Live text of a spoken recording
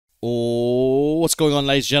Oh, what's going on,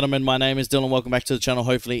 ladies and gentlemen? My name is Dylan. Welcome back to the channel.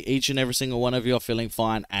 Hopefully each and every single one of you are feeling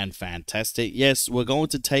fine and fantastic. Yes, we're going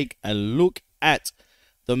to take a look at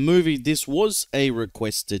the movie. This was a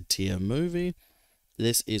requested tier movie.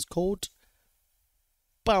 This is called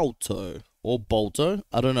Balto or Balto.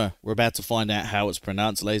 I don't know. We're about to find out how it's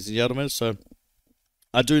pronounced, ladies and gentlemen. So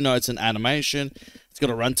I do know it's an animation. It's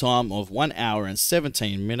got a runtime of 1 hour and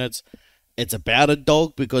 17 minutes. It's about a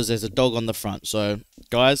dog because there's a dog on the front. So,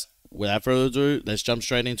 guys, without further ado, let's jump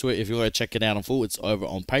straight into it. If you want to check it out in full, it's over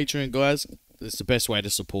on Patreon, guys. It's the best way to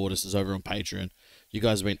support us is over on Patreon. You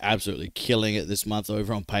guys have been absolutely killing it this month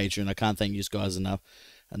over on Patreon. I can't thank you guys enough.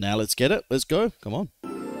 And now let's get it. Let's go. Come on.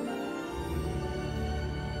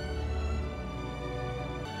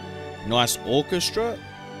 Nice orchestra.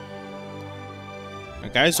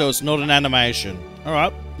 Okay, so it's not an animation.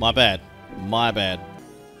 Alright, my bad. My bad.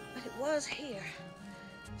 But it was here.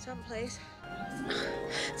 Someplace.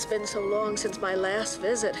 It's been so long since my last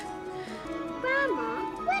visit. Grandma,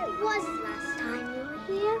 when was the last time you were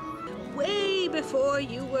here? Way before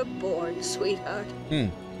you were born, sweetheart. We're in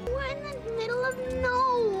the middle of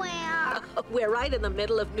nowhere. We're right in the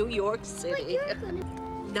middle of New York But City. you're gonna...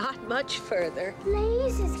 Not much further.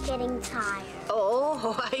 Blaze is getting tired.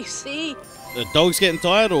 Oh, I see. The dog's getting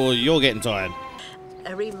tired or you're getting tired?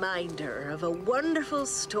 A reminder of a wonderful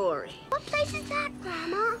story. What place is that,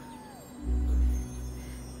 Grandma?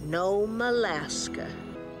 Nome, Alaska,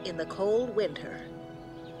 in the cold winter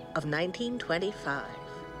of 1925.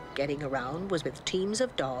 Getting around was with teams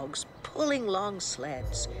of dogs pulling long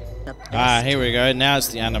sleds. Here we go. Now it's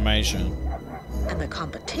the animation. And the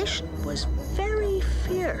competition was very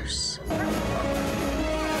fierce.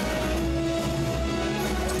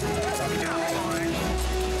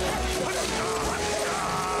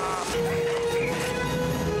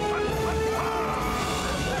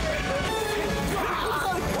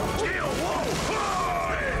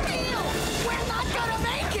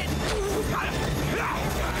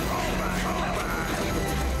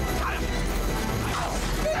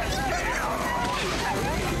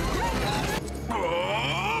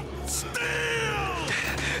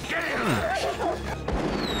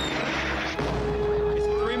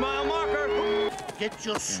 Get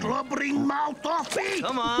your slobbering mouth off me!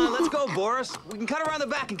 Come on, let's go, Boris. We can cut around the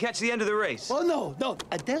back and catch the end of the race. Oh, no,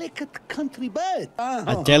 a delicate country bird.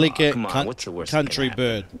 A delicate come on, what's the worst country that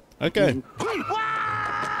bird. Okay.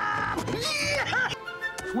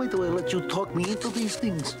 Why do I let you talk me into these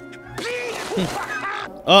things?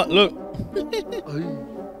 Oh, look.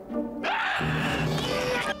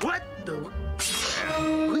 What the?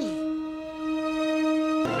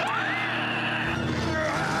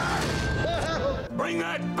 Bring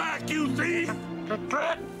that back, you thief!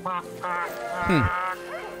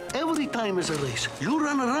 Every time is a race. You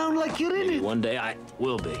run around like you're in it. One day I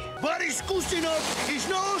will be. But it's good enough. It's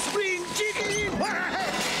no spring chicken.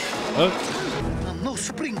 Oh. I'm no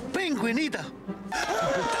spring penguin either.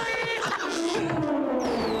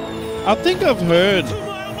 I think I've heard.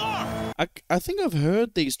 I think I've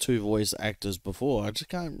heard these two voice actors before. I just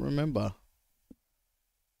can't remember.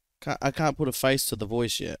 I can't put a face to the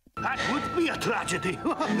voice yet. That would be a tragedy.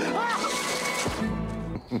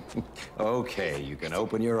 Okay, you can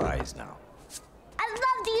open your eyes now. I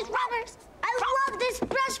love these rubbers. I love this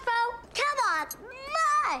brush bow. Come on,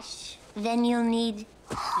 mush. Then you'll need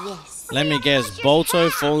this. Let me guess.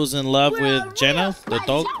 Balto falls in love with Jenna, the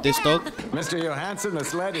dog. This dog. Mr. Johansson, the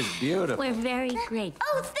sled is beautiful. We're very grateful.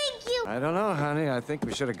 Oh, thank you. I don't know, honey. I think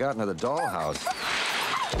we should have gotten to the dollhouse.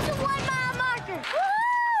 It's a 1 mile marker.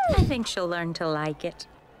 I think she'll learn to like it.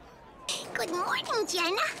 Good morning,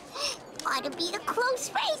 Jenna. Ought to be a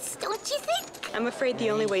close race, don't you think? I'm afraid the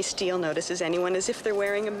only way Steele notices anyone is if they're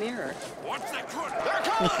wearing a mirror. What's that? They're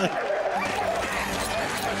coming!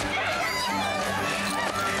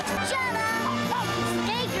 Jenna!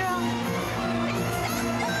 Hey, girl.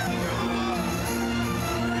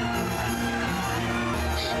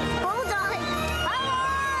 Hold on. Come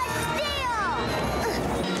on, Steele!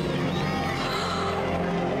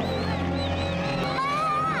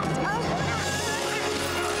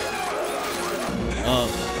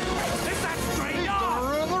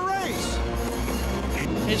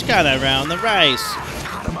 He's got around the race.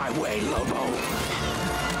 Out of my way, Lobo.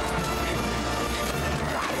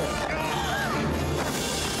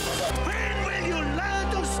 When will you learn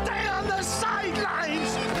to stay on the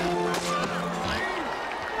sidelines?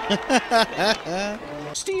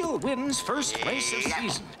 Steele wins first race of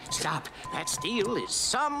season. Stop. That Steele is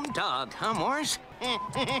some dog, huh, Morse?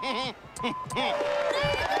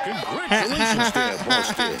 Congratulations there,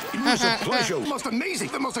 boss kid. It was a pleasure. The most amazing,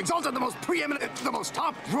 the most exalted, the most preeminent, the most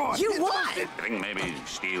top drawer. You what? I think maybe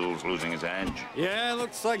Steele's losing his edge. Yeah,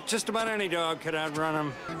 looks like just about any dog could outrun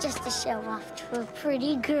him. Just to show off to a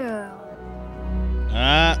pretty girl.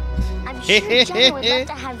 Ah. I'm sure Jenna would love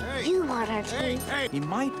to have you on our team. He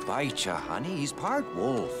might bite you, honey. He's part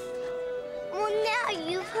wolf. Well, now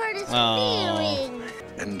you've hurt his Aw. feelings.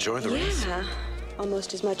 Enjoy the race. Yeah,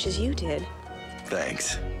 almost as much as you did.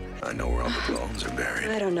 Thanks. I know where all the bones are buried.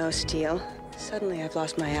 I don't know, Steele. Suddenly I've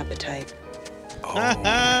lost my appetite.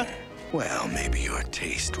 Oh. Well, maybe your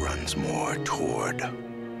taste runs more toward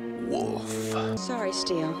wolf. Sorry,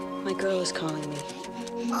 Steele. My girl is calling me.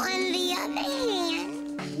 On the other hand...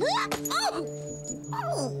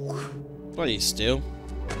 Oh! Bloody still.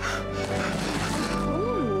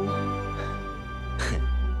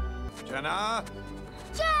 Jenna!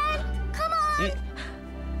 Jen, come on!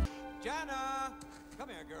 Jenna! Come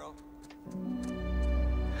here, girl.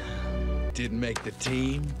 Didn't make the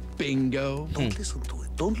team. Bingo. Don't listen to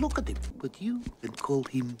it. Don't look at him. But you can call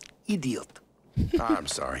him idiot. I'm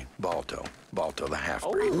sorry, Balto. Balto the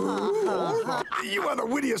half-breed. You are the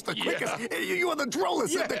wittiest, the quickest. You are the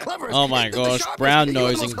drollest, the cleverest. Oh my gosh,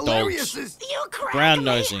 brown-nosing dogs.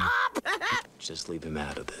 Brown-nosing. Just leave him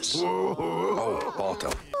out of this. Oh, Balto.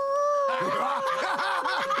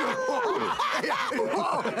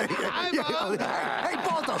 Hey,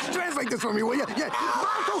 Balto, translate this for me, will you? Yeah.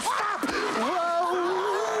 Balto, stop!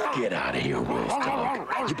 Whoa! Get out of here, wolf dog.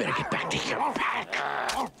 You better get back to your pack.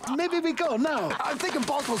 Maybe we go now. I'm thinking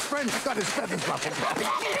Balto's friend got his feathers ruffled.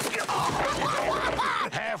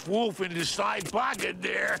 Half wolf in the side pocket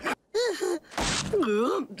there.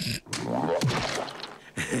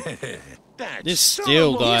 This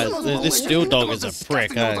steel guy, this steel dog is a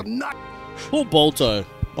prick, eh? Poor Balto,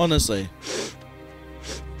 honestly.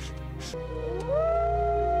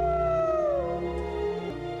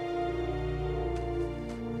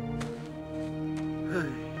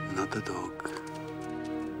 Not a dog,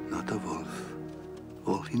 not a wolf.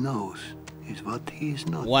 All he knows is what he is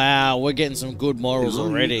not. Wow, we're getting some good morals If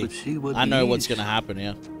only you already. could see what I know he what's is. gonna happen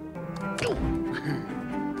here.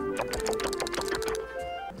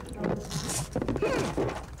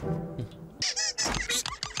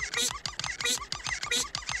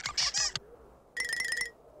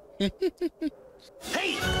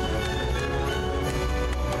 Hey!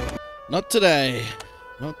 Not today.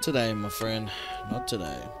 Not today, my friend. Not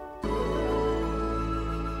today.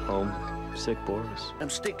 Home. Sick, Boris. I'm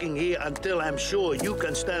sticking here until I'm sure you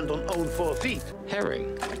can stand on own 4 feet.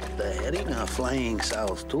 Herring. The herring are flying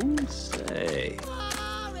south too. Say.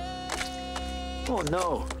 Oh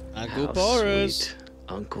no. Uncle How Boris. sweet.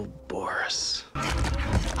 Uncle Boris.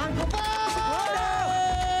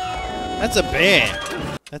 That's a bear.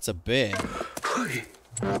 That's a bear.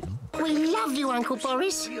 We love you, Uncle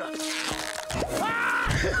Boris.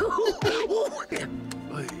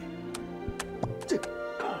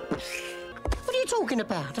 What are you talking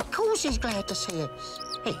about? Of course he's glad to see us.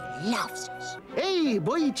 He loves us. Hey,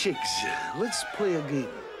 boy chicks, let's play a game.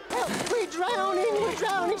 We're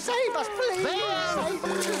drowning. Save us, please.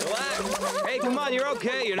 Relax. Hey, come on, you're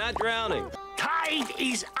okay. You're not drowning. Tide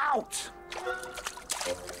is out.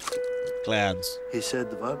 Clowns. He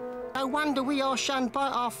said what? No wonder we are shunned by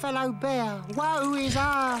our fellow bear. Woe is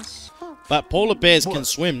us. But polar bears can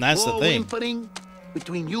swim, that's the More thing. whimpering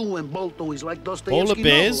between you and Balto is like Dostoevsky Polar novel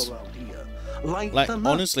bears? around here. Lighten Like, up.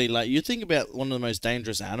 honestly, like, you think about one of the most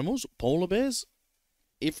dangerous animals, polar bears?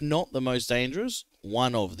 If not the most dangerous,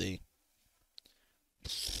 one of the.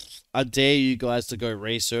 I dare you guys to go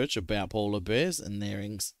research about polar bears and their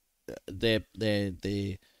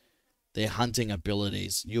hunting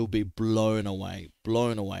abilities. You'll be blown away.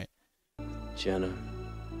 Blown away. Jenna.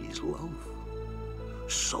 Is love.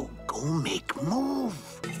 So go make move.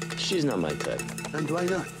 She's not my type. And why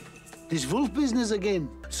not? This wolf business again.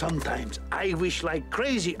 Sometimes I wish like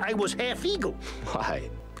crazy I was half eagle. Why?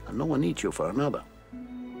 And no one needs you for another.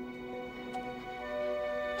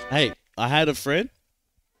 Hey, I had a friend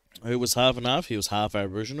who was half and half. He was half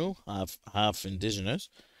Aboriginal, half Indigenous,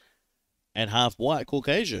 and half white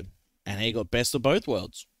Caucasian. And he got best of both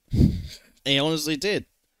worlds. He honestly did.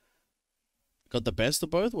 Got the best of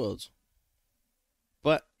both worlds.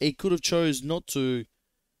 But he could have chose not to.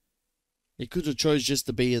 He could have chose just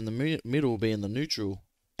to be in the middle, be in the neutral,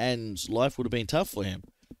 and life would have been tough for him.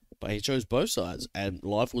 But he chose both sides, and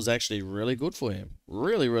life was actually really good for him.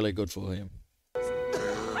 Really, really good for him.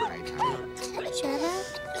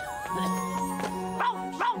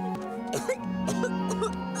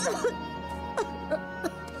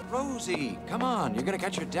 Rosie, come on. You're gonna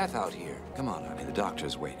catch your death out here. Come on, honey. The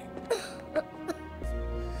doctor's waiting.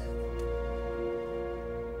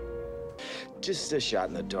 Just a shot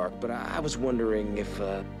in the dark, but I was wondering if,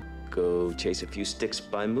 go chase a few sticks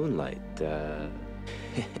by moonlight,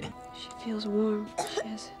 She feels warm. She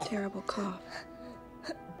has a terrible cough.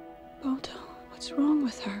 Balto, what's wrong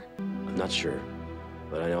with her? I'm not sure,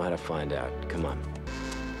 but I know how to find out. Come on.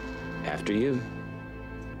 After you.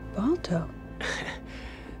 Balto?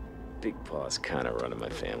 Big Paw's kind of running my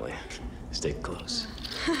family. Stay close.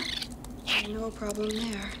 No problem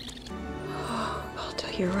there. Oh, Balto,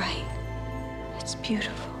 you're right. It's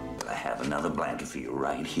beautiful. I have another blanket for you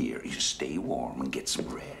right here. You stay warm and get some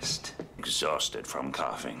rest. Exhausted from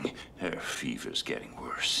coughing. Her fever's getting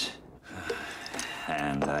worse.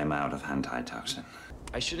 And I'm out of antitoxin.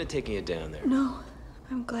 I shouldn't have taken you down there. No,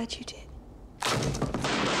 I'm glad you did.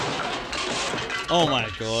 Oh my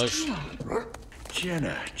gosh.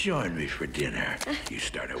 Jenna, join me for dinner. You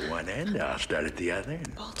start at one end, I'll start at the other.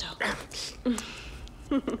 Balto.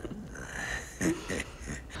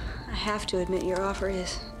 I have to admit your offer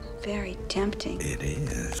is very tempting. It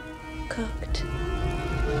is. Cooked.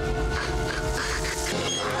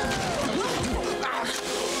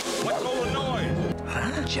 What's all the noise?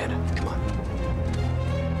 Huh? Jenna, come on.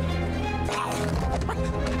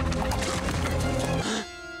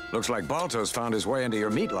 Looks like Balto's found his way into your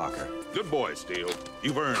meat locker. Good boy, Steele.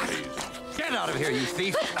 You've earned these. Get out of here, you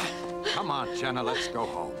thief! Come on, Jenna, let's go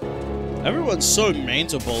home. Everyone's so mean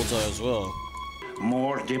to Balto as well.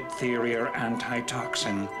 More diphtheria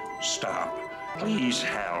antitoxin. Stop. Please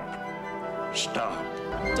help. Stop.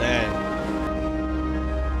 Dang.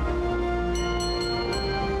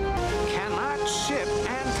 Cannot ship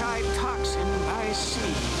antitoxin by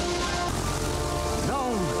sea.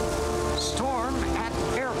 Known. Storm at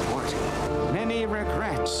airport. Many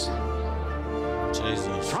regrets.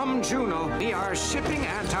 Jesus. From Juneau, we are shipping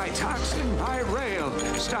antitoxin by rail.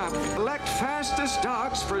 Stop. Select fastest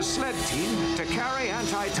dogs for sled team to carry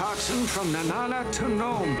antitoxin from Nanana to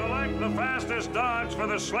Nome. Select the fastest dogs for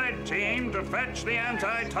the sled team to fetch the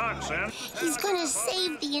antitoxin. He's gonna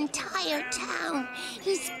save the entire town.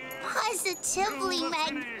 He's positively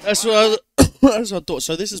That's what I thought.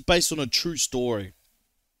 So this is based on a true story.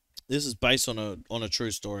 This is based on a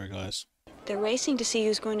true story, guys. They're racing to see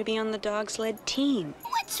who's going to be on the dog sled team.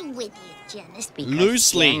 What's with you, Janice?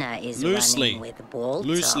 Loosely Loosely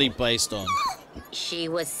based on. She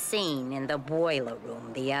was seen in the boiler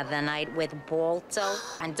room the other night with Balto,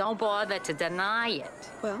 and don't bother to deny it.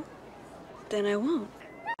 Well, then I won't.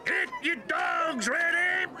 Get your dogs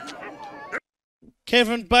ready!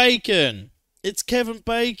 Kevin Bacon. It's Kevin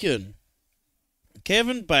Bacon.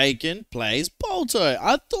 Kevin Bacon plays Balto.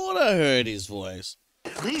 I thought I heard his voice.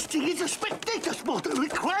 This thing is a spectator sport. It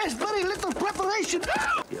requires very little preparation.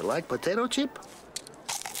 You like potato chip?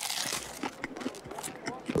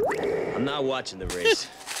 I'm not watching the race.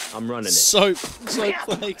 I'm running it. Soap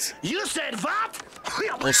flakes. You said what?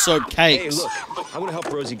 Or soap cakes. Hey, look, I want to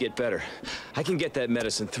help Rosie get better. I can get that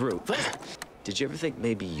medicine through. Did you ever think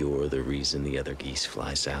maybe you're the reason the other geese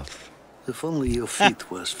fly south? If only your feet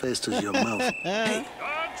were as fast as your mouth. Hey,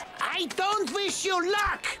 I don't wish you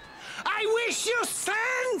luck. I wish you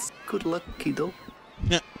sense. Good luck, kiddo.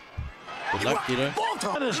 Good luck, kiddo.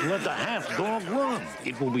 Let us let the half dog run.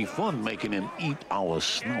 It will be fun making him eat our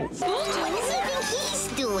snow. What does he think he's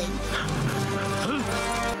doing?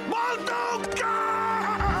 Balto, go!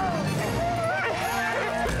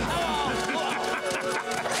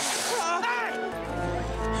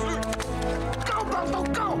 Go, Balto,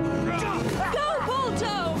 go! Go,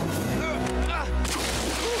 Balto!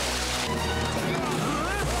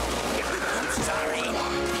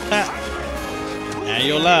 Now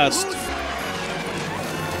you're last.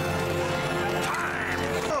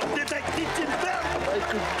 Oh, did I teach him that? I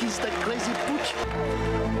could kiss that crazy pooch.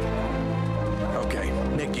 Okay,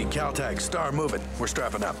 Nikki, Caltech, start moving. We're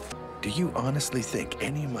strapping up. Do you honestly think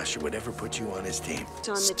any musher would ever put you on his team?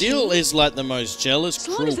 Still is like the most jealous, As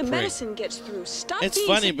long cruel as the prick. medicine gets through, stop It's these.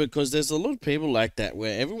 funny because there's a lot of people like that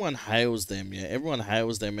where everyone hails them, yeah? Everyone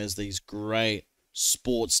hails them as these great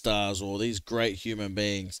sports stars or these great human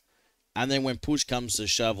beings. And then when push comes to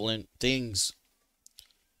shoveling,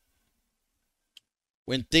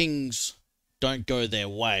 when things don't go their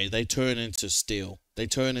way, they turn into steel. They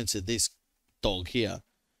turn into this dog here.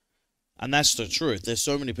 And that's the truth. There's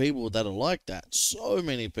so many people that are like that. So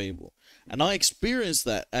many people. And I experienced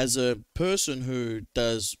that as a person who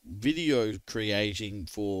does video creating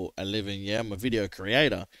for a living. Yeah, I'm a video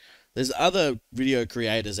creator. There's other video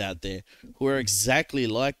creators out there who are exactly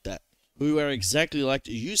like that.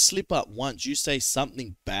 You slip up once, you say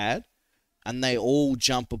something bad, and they all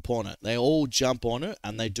jump upon it. They all jump on it,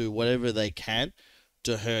 and they do whatever they can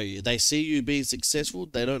to hurt you. They see you being successful,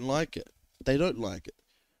 they don't like it. They don't like it.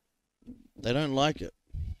 They don't like it.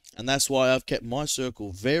 And that's why I've kept my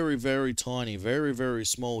circle very, very tiny, very, very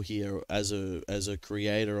small here as a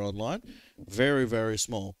creator online. Very, very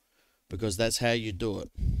small. Because that's how you do it.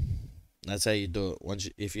 That's how you do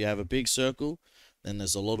it. If you have a big circle, then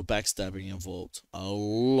there's a lot of backstabbing involved. A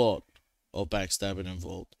lot of backstabbing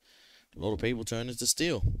involved. A lot of people turn into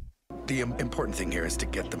steel. The important thing here is to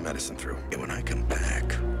get the medicine through. And when I come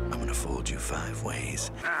back, I'm gonna fold you 5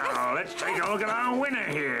 ways. Now, let's take a look at our winner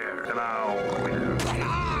here. At our winner.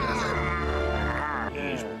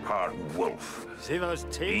 He's part wolf. See those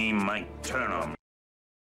teeth? He might turn on.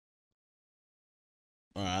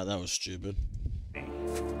 Alright, that was stupid.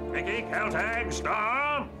 Mickey, Caltag,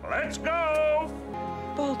 Star, let's go!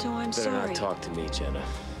 Balto, I'm Better sorry. not talk to me, Jenna.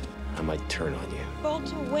 I might turn on you.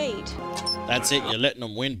 Balto, wait. That's it, you're letting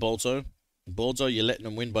them win, Balto. Balto, you're letting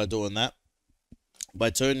them win by doing that. By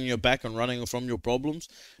turning your back and running from your problems,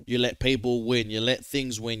 you let people win. You let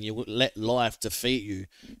things win. You let life defeat you.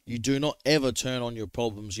 You do not ever turn on your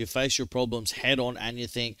problems. You face your problems head on and you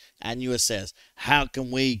think and you assess, how can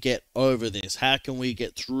we get over this? How can we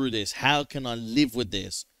get through this? How can I live with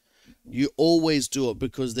this? You always do it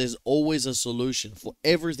because there's always a solution for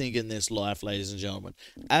everything in this life, ladies and gentlemen.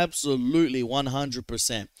 Absolutely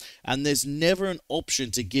 100%. And there's never an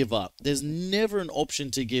option to give up. There's never an option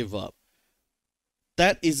to give up.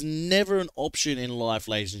 That is never an option in life,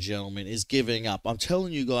 ladies and gentlemen, is giving up. I'm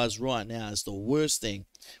telling you guys right now, it's the worst thing.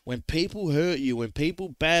 When people hurt you, when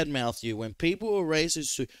people badmouth you, when people are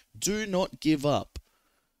racist, do not give up.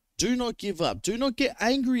 Do not give up. Do not get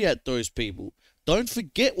angry at those people. Don't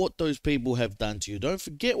forget what those people have done to you. Don't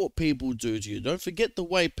forget what people do to you. Don't forget the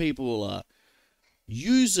way people are.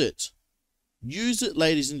 Use it. Use it,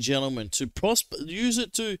 ladies and gentlemen, to prosper. Use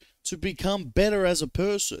it to become better as a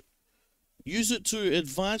person. Use it to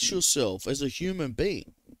advance yourself as a human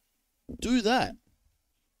being. Do that.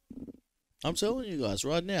 I'm telling you guys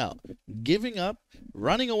right now, giving up,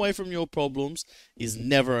 running away from your problems is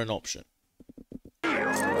never an option.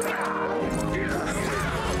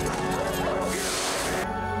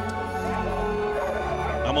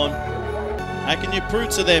 Come on. How can you prove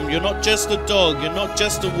to them you're not just a dog, you're not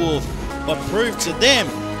just a wolf, but prove to them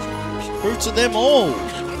all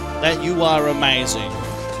that you are amazing.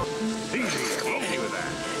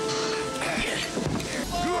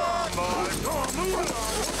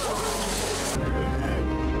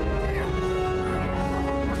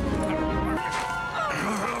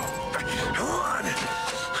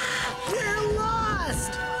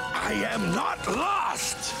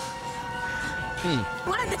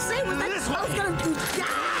 What did they say? Was that I was gonna do?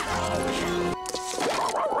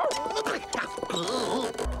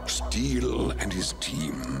 Steele and his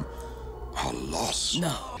team are lost.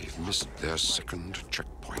 No. They've missed their second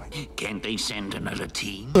checkpoint. Can't they send another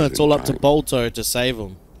team? It's all up to Balto to save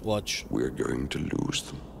them. Watch. We're going to lose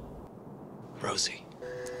them. Rosie.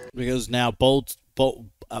 Because now Balto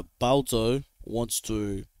wants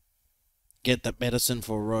to get the medicine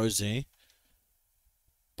for Rosie.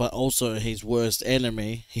 But also his worst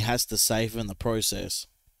enemy, he has to save in the process.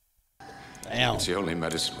 Damn. It's the only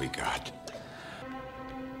medicine we got.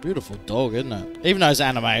 Beautiful dog, isn't it? Even though it's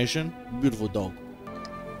animation, beautiful dog.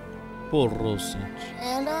 Poor Rosie.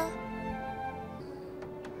 Anna?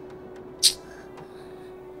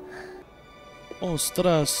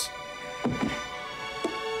 Ostras.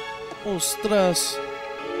 Ostras.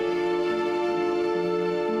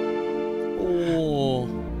 Oh.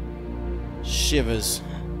 Shivers.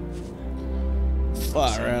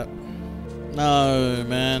 Far out. No,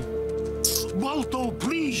 man. Balto,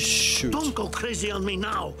 please! Shoot. Don't go crazy on me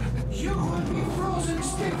now! You will be frozen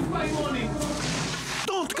stiff by morning.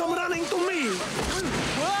 Don't come running to me!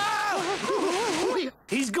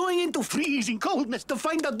 He's going into freezing coldness to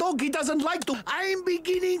find a dog he doesn't like to... I'm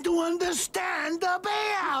beginning to understand the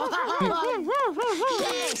bear!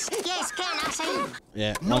 Yes, can I see?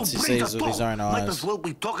 Yeah, once he sees with his own Might as eyes. well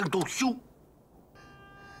be talking to you.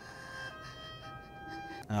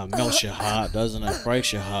 Oh, melts your heart, doesn't it?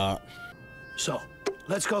 Breaks your heart. So,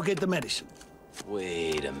 let's go get the medicine.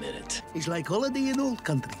 Wait a minute. It's like holiday in old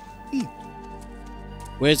country. Eat.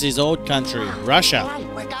 Where's his old country? Russia.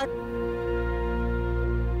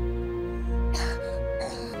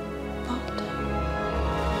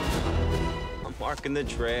 I'm marking the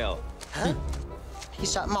trail. Huh?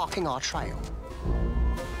 He's marking our trail.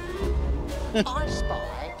 I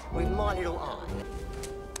spy with my little eye.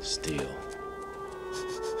 Steele.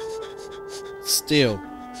 Steele.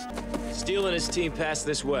 Steele and his team passed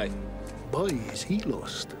this way. Boy, is he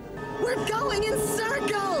lost. We're going in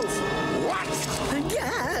circles! What?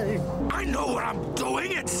 Again! I know where I'm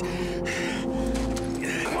going. It's... Whoa!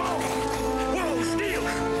 Whoa, Steele!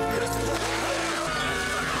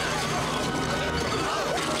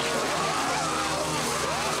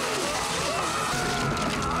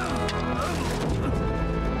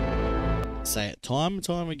 say it time and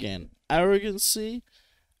time again. Arrogancy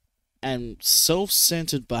and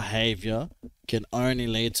self-centered behavior can only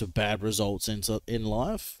lead to bad results in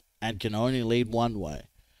life, and can only lead one way.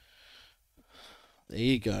 There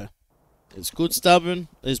you go. There's good stubborn,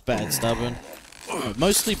 there's bad stubborn.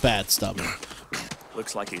 Mostly bad stubborn.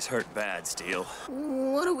 Looks like he's hurt bad, Steel.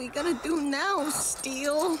 What are we gonna do now,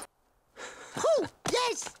 Steel? Oh,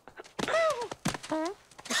 yes!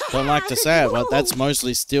 Don't like to say it, but that's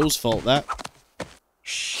mostly Steel's fault, that.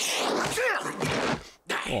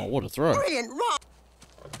 Oh, what a throw. Brilliant rock!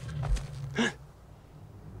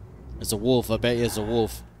 It's a wolf, I bet you it's a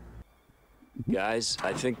wolf. Guys,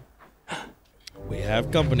 I think... We have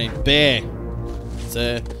company. Bear.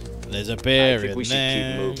 There's a bear in there. I think we should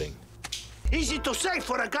keep moving. Easy to say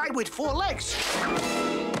for a guy with 4 legs.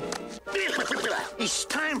 It's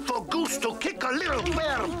time for Goose to kick a little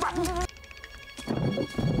bear butt.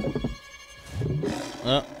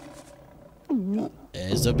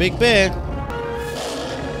 There's a big bear.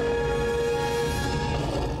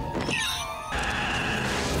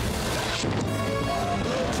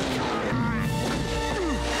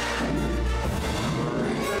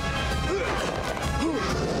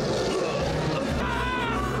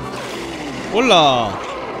 Hola!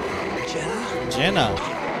 Jenna.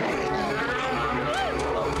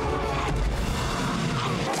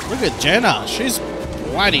 Look at Jenna. She's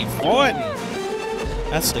bloody fighting.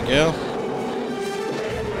 That's the girl.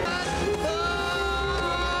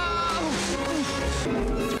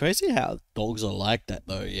 It's crazy how dogs are like that,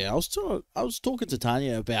 though. Yeah, I was talking to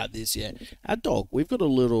Tanya about this. Yeah, our dog. We've got a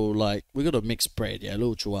little we got a mixed breed. Yeah, a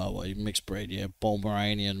little Chihuahua mixed breed. Yeah,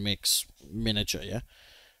 Pomeranian mix miniature. Yeah.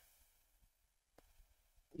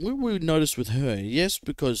 We noticed with her, yes,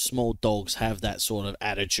 because small dogs have that sort of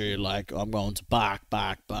attitude, like, I'm going to bark,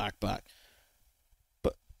 bark, bark, bark.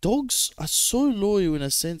 But dogs are so loyal in a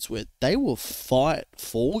sense where they will fight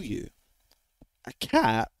for you. A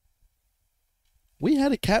cat, we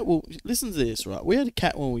had a cat, well, listen to this, right? We had a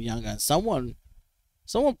cat when we were younger, and someone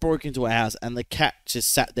broke into our house, and the cat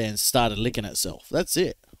just sat there and started licking itself. That's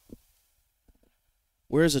it.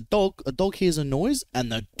 Whereas a dog hears a noise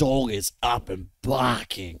and the dog is up and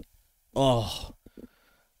barking. Oh,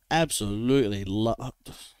 absolutely love.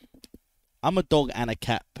 I'm a dog and a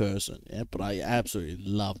cat person, yeah, but I absolutely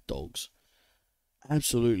love dogs.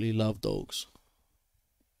 Absolutely love dogs.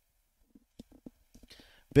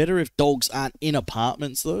 Better if dogs aren't in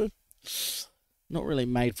apartments, though. Not really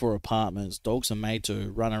made for apartments. Dogs are made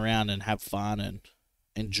to run around and have fun and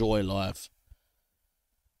enjoy life.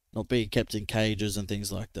 Not being kept in cages and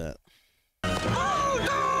things like that.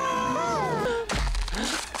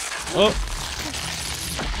 Oh!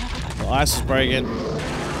 The ice is breaking.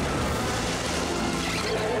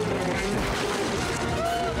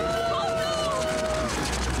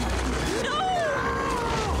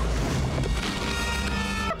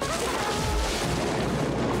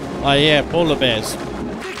 Oh yeah, polar bears.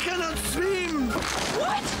 They cannot swim!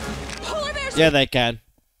 What? Polar bears? Yeah, they can.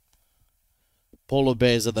 Polar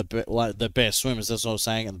bears are the best swimmers. That's what I was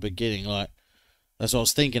saying at the beginning. That's what I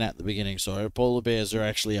was thinking at the beginning. Sorry, polar bears are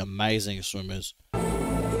actually amazing swimmers. Ow!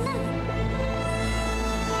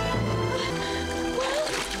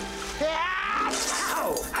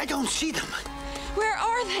 I don't see them. Where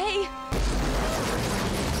are they?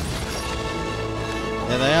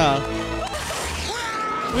 There they are.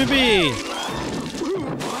 Whippy!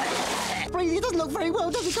 Brady, it doesn't look very well,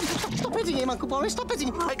 does it? Stop hitting him, Uncle Boris. Stop hitting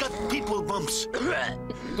him. I got people bumps.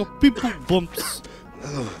 Got people bumps.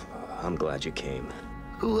 I'm glad you came.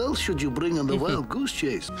 Who else should you bring on the wild goose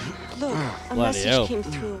chase? Look, a Bloody message hell. came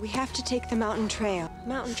through. We have to take the mountain trail.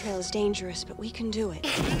 Mountain trail is dangerous, but we can do it.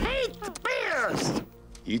 Hate the bears!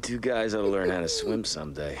 You two guys ought to learn how to swim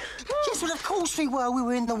someday. Yes, well, of course we were. We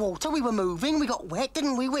were in the water. We were moving. We got wet,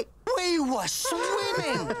 didn't we? We were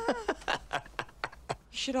swimming.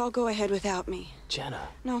 You should all go ahead without me. Jenna.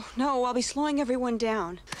 No, I'll be slowing everyone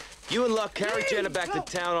down. You and Luck carry Jenna back to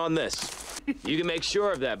town on this. You can make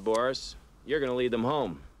sure of that, Boris. You're gonna lead them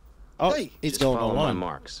home. Oh, he's Just going follow my alone.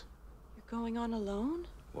 marks. You're going on alone?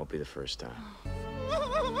 Won't be the first time.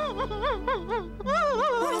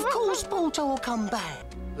 Well, of course Balto will come back.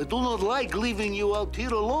 I do not like leaving you out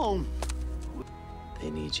here alone. They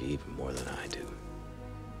need you even more than I do.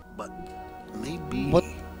 But maybe What?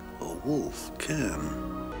 a wolf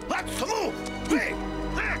can. Let's move! Hey!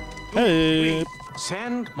 Hey!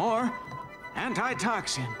 Send more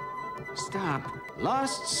antitoxin. Stop.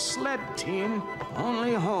 Lost sled team.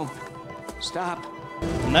 Only hope. Stop.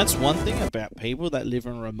 And that's one thing about people that live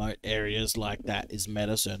in remote areas like that is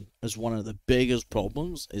medicine. Is one of the biggest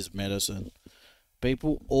problems is medicine.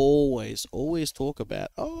 People always talk about,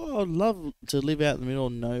 oh, I'd love to live out in the middle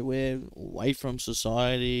of nowhere, away from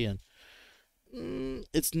society, and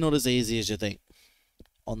it's not as easy as you think.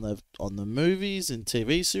 On the movies and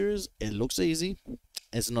TV series, it looks easy.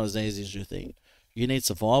 It's not as easy as you think. You need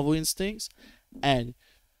survival instincts, and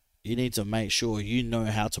you need to make sure you know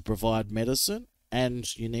how to provide medicine,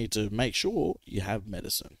 and you need to make sure you have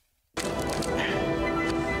medicine.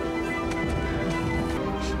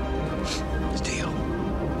 Steel.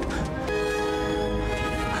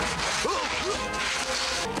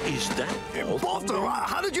 Is that Balto,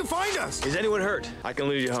 how did you find us? Is anyone hurt? I can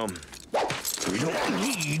lead you home. We don't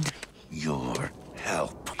need your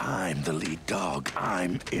help. I'm the lead dog.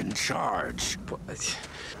 I'm in charge.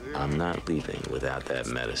 I'm not leaving without that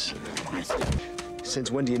medicine.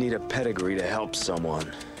 Since when do you need a pedigree to help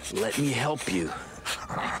someone? Let me help you.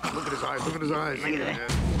 Look at his eyes, look at his eyes.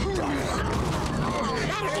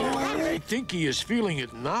 I think he is feeling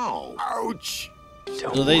it now. Ouch!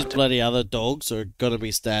 So these bloody other dogs are gonna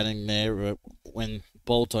be standing there when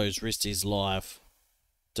Balto's risked his life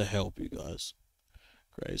to help you guys.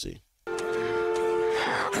 Crazy.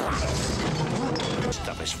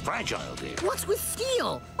 Stuff is fragile, dear. What's with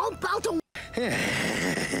Steel? Oh, Balto.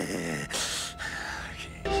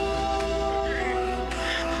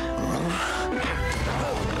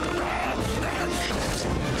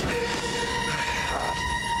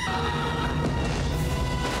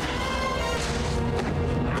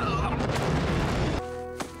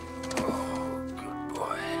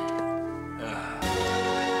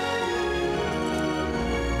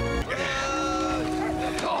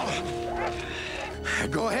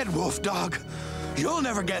 Go ahead, wolf dog. You'll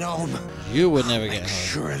never get home. You would never get home.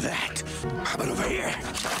 Sure of that. How about over here?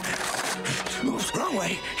 Oops, wrong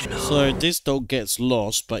way. So this dog gets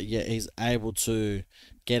lost, but yet he's able to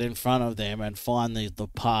get in front of them and find the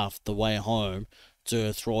path, the way home,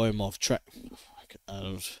 to throw him off track.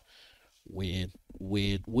 Weird.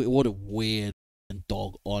 What a weird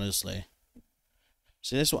dog, honestly.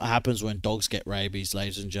 See, that's what happens when dogs get rabies,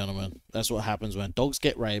 ladies and gentlemen. That's what happens when dogs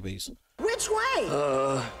get rabies. Which way?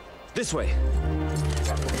 This way.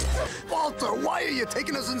 Balto, why are you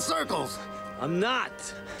taking us in circles? I'm not.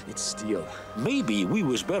 It's Steel. Maybe we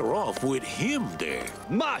was better off with him there.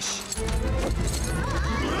 Mush!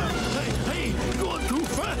 Hey, you're going too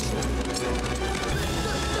fast.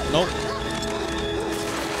 Nope.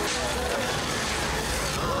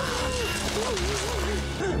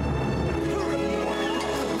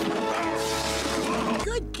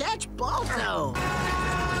 Good catch, Balto.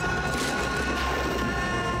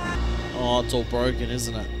 Oh, it's all broken,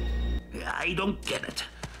 isn't it? I don't get it.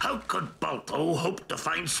 How could Balto hope to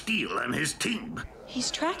find Steel and his team?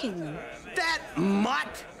 He's tracking them. That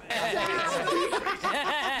mutt!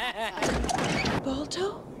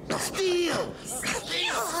 Balto? Steel!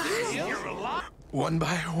 One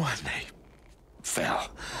by one, they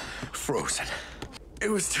fell, frozen. It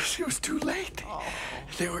was too late.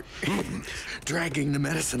 They were dragging the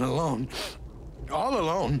medicine alone. All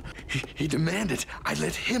alone. He demanded I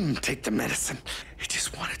let him take the medicine. He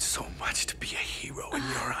just wanted so much to be a hero in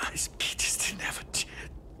your eyes. He just didn't have a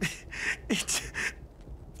chance.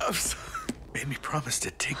 Made me promise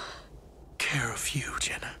to take care of you,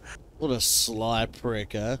 Jenna. What a sly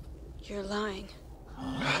prick, huh? You're lying.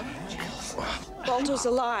 Balto's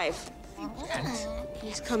alive.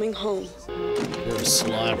 He's coming home. You're a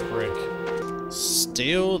sly prick.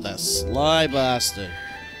 Steel, that sly bastard.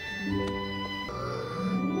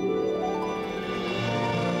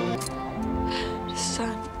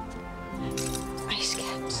 Sun. Ice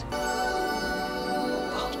caps.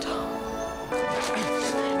 Balto.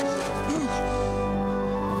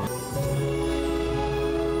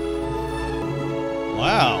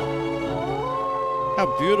 Wow. How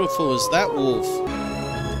beautiful is that wolf?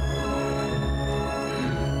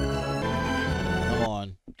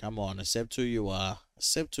 Come on, accept who you are.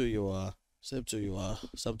 Accept who you are. Accept who you are.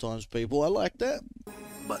 Sometimes people are like that.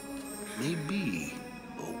 But maybe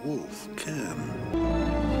a wolf can.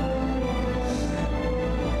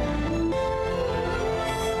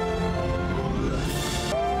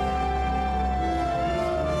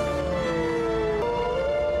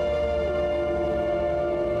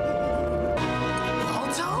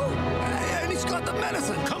 Balto? And he's got the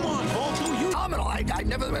medicine. Come on, Balto, you. Phenomenal. I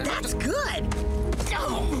never. That's good.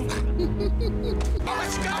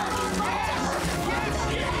 Let's go.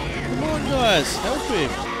 Come on, guys, help him.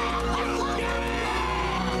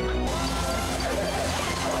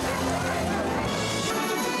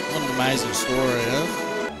 What an amazing story, huh?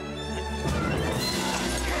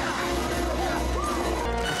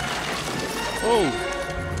 Oh.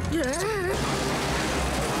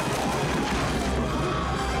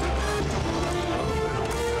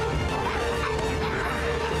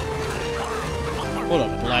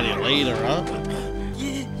 bloody leader, huh?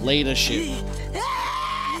 Leadership.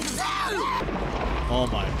 Oh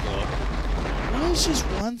my god. Why is just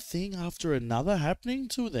one thing after another happening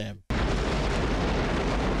to them?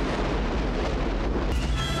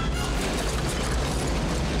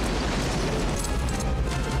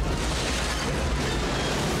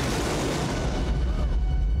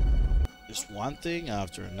 Just one thing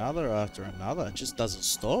after another after another. It just doesn't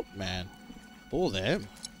stop, man. All them.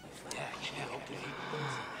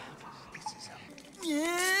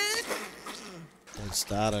 Don't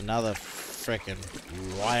start another freaking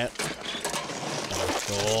riot.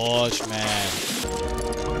 Oh gosh, man.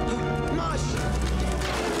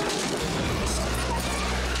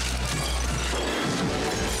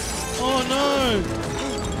 Oh no!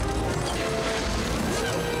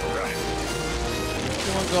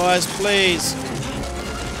 Come on, guys, please.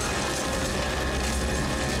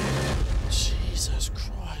 Jesus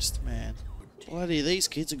Christ, man. Bloody, these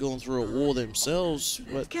kids are going through a war themselves.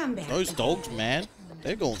 But those dogs, man,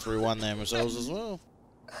 they're going through one themselves as well.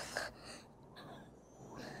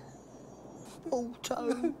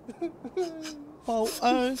 Balto.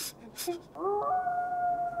 Balto.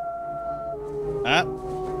 Ah.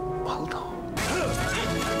 Balto.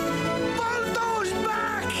 Balto's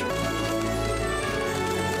back!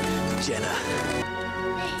 Jenna.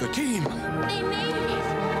 The team. They made it.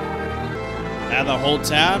 Now the whole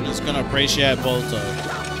town is going to appreciate Balto.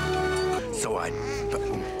 So it's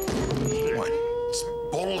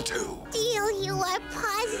Balto. Feel you are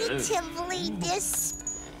positively disposable.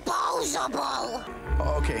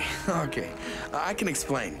 Okay. I can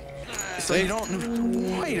explain. So you don't...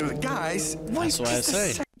 Wait a minute, guys. That's why I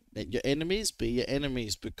say. Let your enemies be your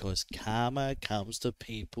enemies, because karma comes to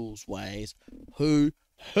people's ways who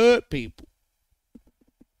hurt people.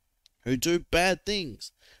 Who do bad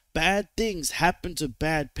things. Bad things happen to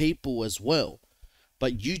bad people as well.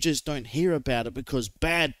 But you just don't hear about it because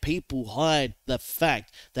bad people hide the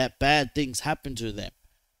fact that bad things happen to them.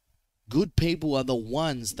 Good people are the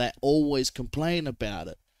ones that always complain about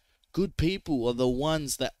it. Good people are the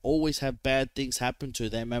ones that always have bad things happen to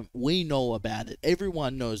them, and we know about it.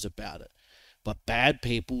 Everyone knows about it. But bad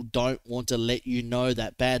people don't want to let you know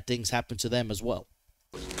that bad things happen to them as well.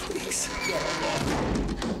 Please.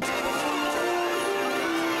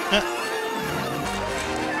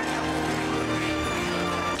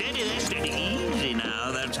 Steady, easy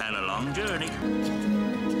now. That's had a long journey.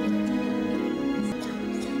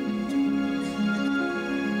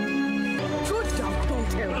 Good dog,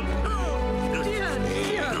 Balto.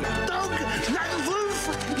 Dog, Wolf,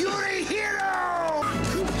 you're a hero!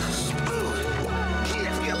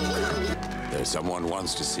 There's someone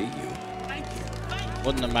wants to see you.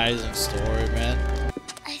 What an amazing story, man.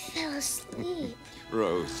 I fell asleep.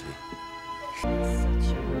 Rosie. Be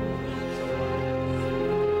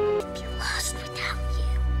lost without you.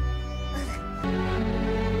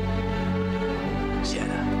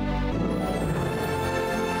 Jenna.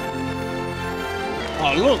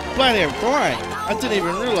 Oh, look, bloody Brian. I didn't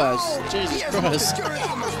even realize. Jesus Christ.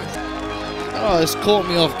 Oh, this caught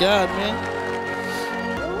me off guard, man.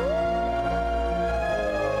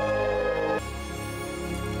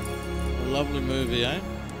 A lovely movie, eh?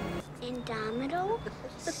 Indomitable,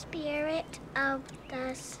 spirit of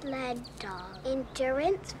the sled dog.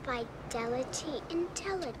 Endurance, vitality,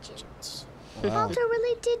 intelligence. Wow. Balto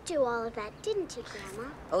really did do all of that, didn't he, Grandma?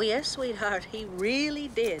 Oh, yes, sweetheart, he really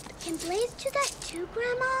did. Can Blaze do that too,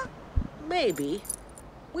 Grandma? Maybe.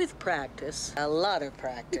 With practice. A lot of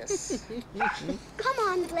practice. Come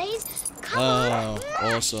on, Blaze. Come on.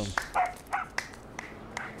 Oh, awesome.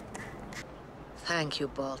 Thank you,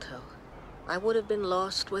 Balto. I would have been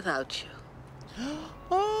lost without you.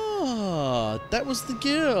 Oh, that was the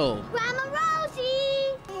girl. Grandma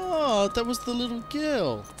Rosie! Oh, that was the little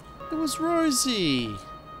girl. It was Rosie.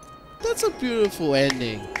 That's a beautiful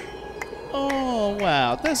ending. Oh,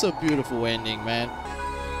 wow. That's a beautiful ending, man.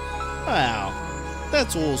 Wow.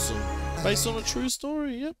 That's awesome. Based on a true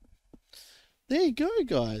story, yep. There you go,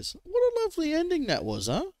 guys. What a lovely ending that was,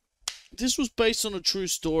 huh? This was based on a true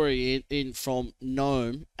story in from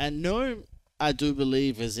Nome. And Nome, I do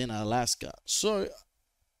believe, is in Alaska. So,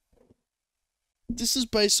 this is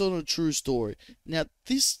based on a true story. Now,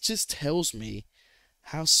 this just tells me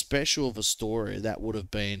how special of a story that would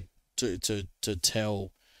have been to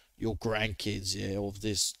tell your grandkids, yeah, of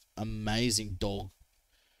this amazing dog.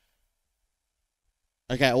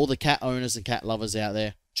 Okay, all the cat owners and cat lovers out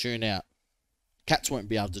there, tune out. Cats won't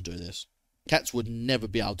be able to do this. Cats would never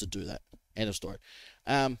be able to do that. End of story.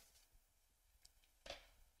 Of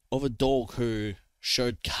a dog who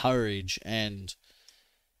showed courage and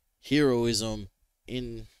heroism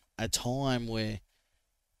in a time where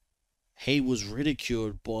he was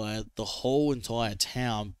ridiculed by the whole entire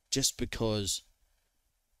town just because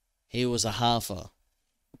he was a halfer.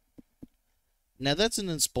 Now that's an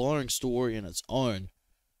inspiring story in its own,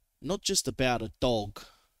 not just about a dog,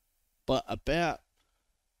 but about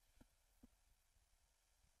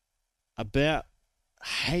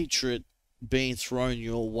hatred being thrown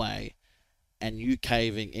your way and you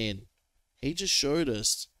caving in. He just showed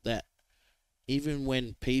us that even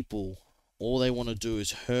when people, all they want to do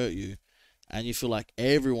is hurt you and you feel like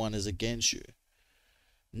everyone is against you,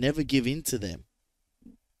 never give in to them.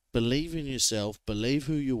 Believe in yourself, believe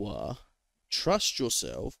who you are, trust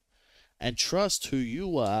yourself, and trust who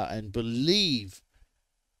you are and believe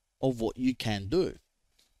of what you can do.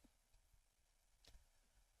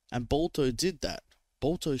 And Balto did that.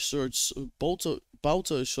 Balto showed so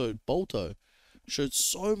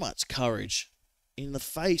much courage in the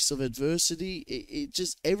face of adversity. It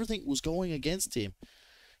just, everything was going against him.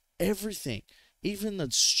 Everything. Even the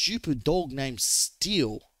stupid dog named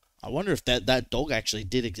Steel. I wonder if that dog actually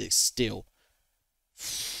did exist, Steel.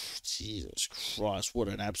 Jesus Christ, what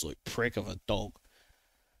an absolute prick of a dog.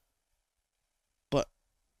 But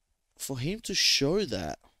for him to show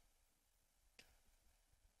that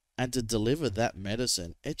and to deliver that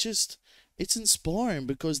medicine, it's inspiring,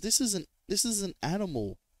 because this is an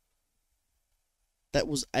animal that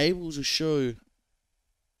was able to show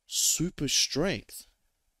super strength.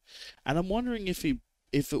 And I'm wondering if it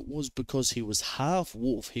was because he was half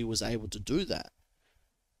wolf he was able to do that.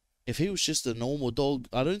 If he was just a normal dog,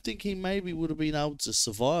 I don't think he maybe would have been able to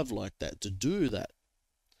survive like that, to do that.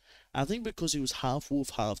 I think because he was half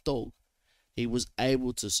wolf, half dog, he was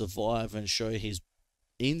able to survive and show his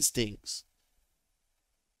instincts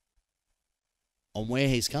on where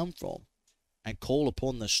he's come from and call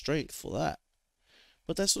upon the strength for that.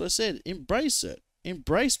 But that's what I said. Embrace it.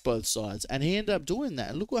 Embrace both sides. And he ended up doing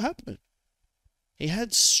that. And look what happened. He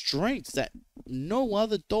had strength that no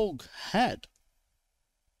other dog had.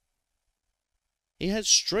 He had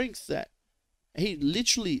strength that he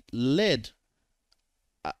literally led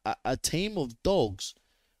a team of dogs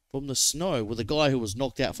from the snow with a guy who was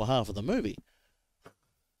knocked out for half of the movie.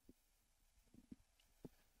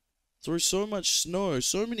 Through so much snow,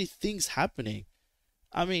 so many things happening.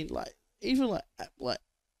 I mean, like, even like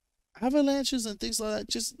avalanches and things like that,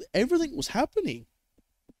 just everything was happening.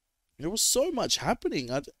 There was so much happening.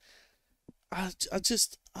 I'm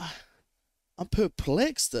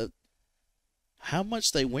perplexed at how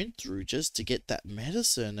much they went through just to get that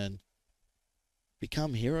medicine and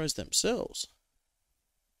become heroes themselves.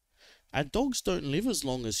 And dogs don't live as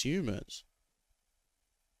long as humans.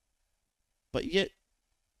 But yet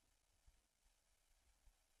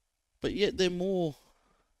they're more...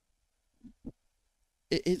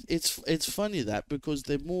 It's funny that, because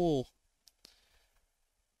they're more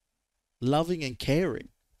loving and caring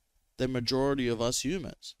than majority of us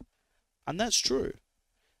humans. And that's true.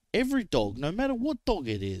 Every dog, no matter what dog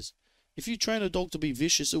it is, if you train a dog to be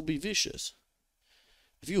vicious, it will be vicious.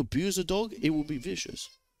 If you abuse a dog, it will be vicious.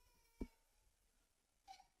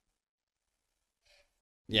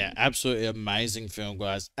 Yeah, absolutely amazing film,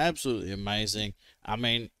 guys. Absolutely amazing. I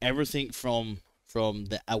mean, everything from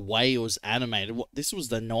the way it was animated. This was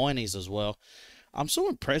the 90s as well. I'm so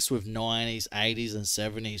impressed with 90s, 80s, and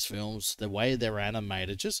 70s films. The way they're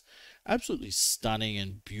animated, just absolutely stunning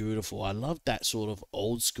and beautiful. I love that sort of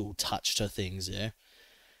old school touch to things, yeah.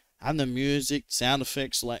 And the music, sound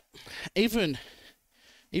effects, like even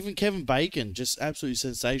Kevin Bacon, just absolutely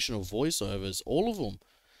sensational voiceovers. All of them.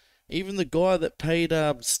 Even the guy that played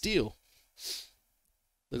Steel.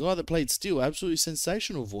 The guy that played Steel, absolutely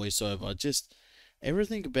sensational voiceover. Just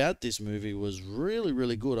everything about this movie was really,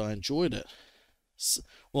 really good. I enjoyed it.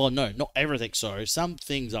 Well, no, not everything, sorry. Some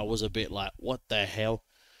things I was a bit like, what the hell?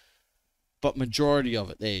 But majority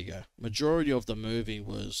of it, there you go. Majority of the movie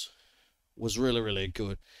was really, really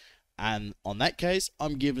good. And on that case,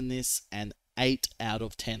 I'm giving this an 8 out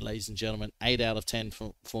of 10, ladies and gentlemen. 8 out of 10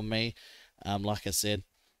 for me. Like I said,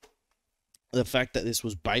 the fact that this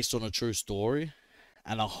was based on a true story,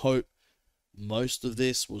 and I hope most of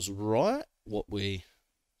this was right, what we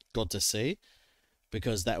got to see,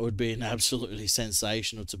 because that would be an absolutely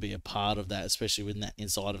sensational to be a part of that, especially within that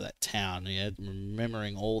inside of that town. Yeah,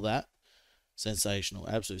 remembering all that, sensational,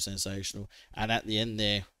 absolutely sensational. And at the end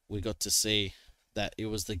there, we got to see that it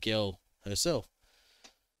was the girl herself.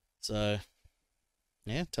 So,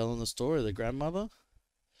 yeah, telling the story of the grandmother.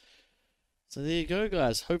 So there you go,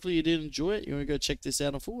 guys. Hopefully you did enjoy it. You want to go check this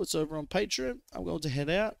out in full? It's over on Patreon. I'm going to head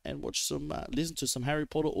out and watch some, listen to some Harry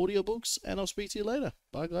Potter audiobooks, and I'll speak to you later.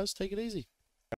 Bye, guys. Take it easy.